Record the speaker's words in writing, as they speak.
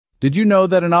Did you know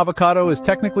that an avocado is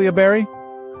technically a berry?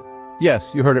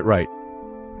 Yes, you heard it right.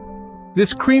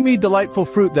 This creamy, delightful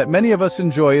fruit that many of us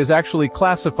enjoy is actually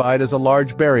classified as a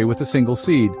large berry with a single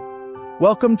seed.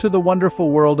 Welcome to the wonderful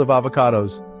world of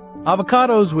avocados.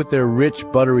 Avocados, with their rich,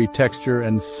 buttery texture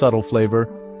and subtle flavor,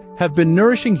 have been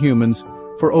nourishing humans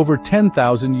for over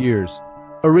 10,000 years.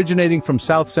 Originating from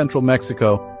south-central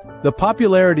Mexico, the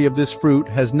popularity of this fruit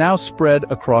has now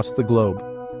spread across the globe.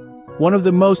 One of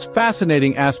the most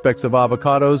fascinating aspects of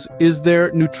avocados is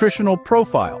their nutritional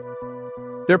profile.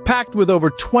 They're packed with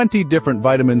over 20 different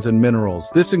vitamins and minerals.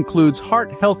 This includes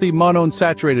heart-healthy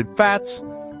monounsaturated fats,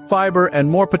 fiber,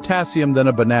 and more potassium than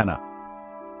a banana.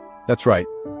 That's right.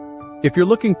 If you're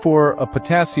looking for a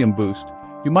potassium boost,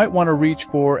 you might want to reach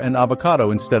for an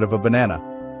avocado instead of a banana.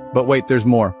 But wait, there's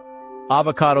more.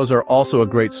 Avocados are also a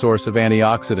great source of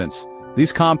antioxidants.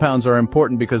 These compounds are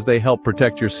important because they help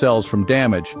protect your cells from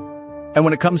damage. And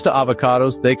when it comes to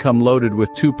avocados, they come loaded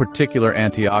with two particular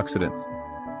antioxidants,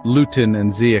 lutein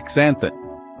and zeaxanthin,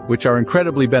 which are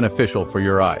incredibly beneficial for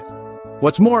your eyes.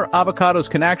 What's more, avocados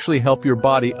can actually help your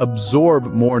body absorb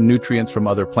more nutrients from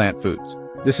other plant foods.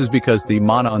 This is because the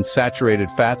monounsaturated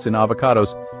fats in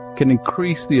avocados can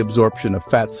increase the absorption of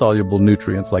fat-soluble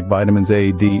nutrients like vitamins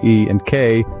A, D, E, and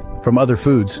K from other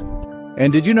foods.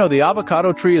 And did you know the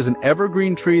avocado tree is an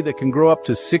evergreen tree that can grow up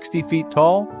to 60 feet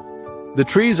tall? The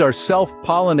trees are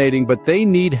self-pollinating, but they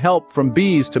need help from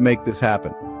bees to make this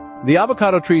happen. The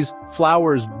avocado tree's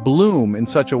flowers bloom in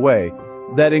such a way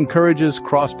that encourages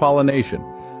cross-pollination,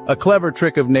 a clever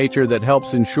trick of nature that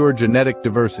helps ensure genetic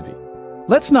diversity.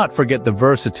 Let's not forget the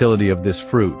versatility of this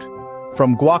fruit.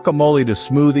 From guacamole to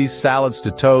smoothies, salads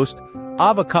to toast,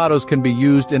 avocados can be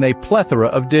used in a plethora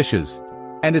of dishes.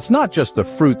 And it's not just the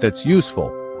fruit that's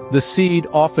useful. The seed,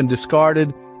 often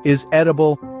discarded, is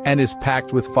edible and is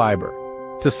packed with fiber.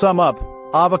 To sum up,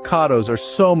 avocados are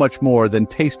so much more than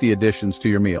tasty additions to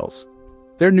your meals.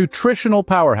 They're nutritional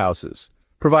powerhouses,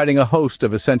 providing a host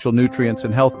of essential nutrients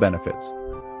and health benefits.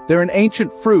 They're an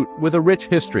ancient fruit with a rich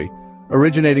history,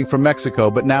 originating from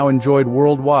Mexico but now enjoyed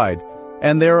worldwide.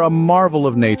 And they're a marvel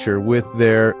of nature with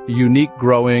their unique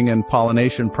growing and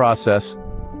pollination process.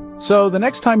 So the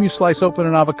next time you slice open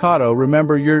an avocado,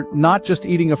 remember you're not just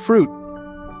eating a fruit,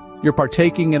 you're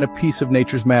partaking in a piece of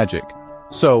nature's magic.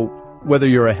 So whether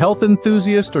you're a health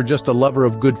enthusiast or just a lover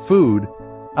of good food,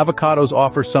 avocados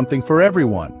offer something for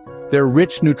everyone. Their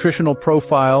rich nutritional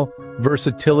profile,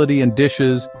 versatility in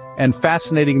dishes, and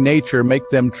fascinating nature make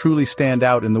them truly stand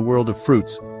out in the world of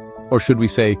fruits, or should we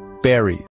say berries.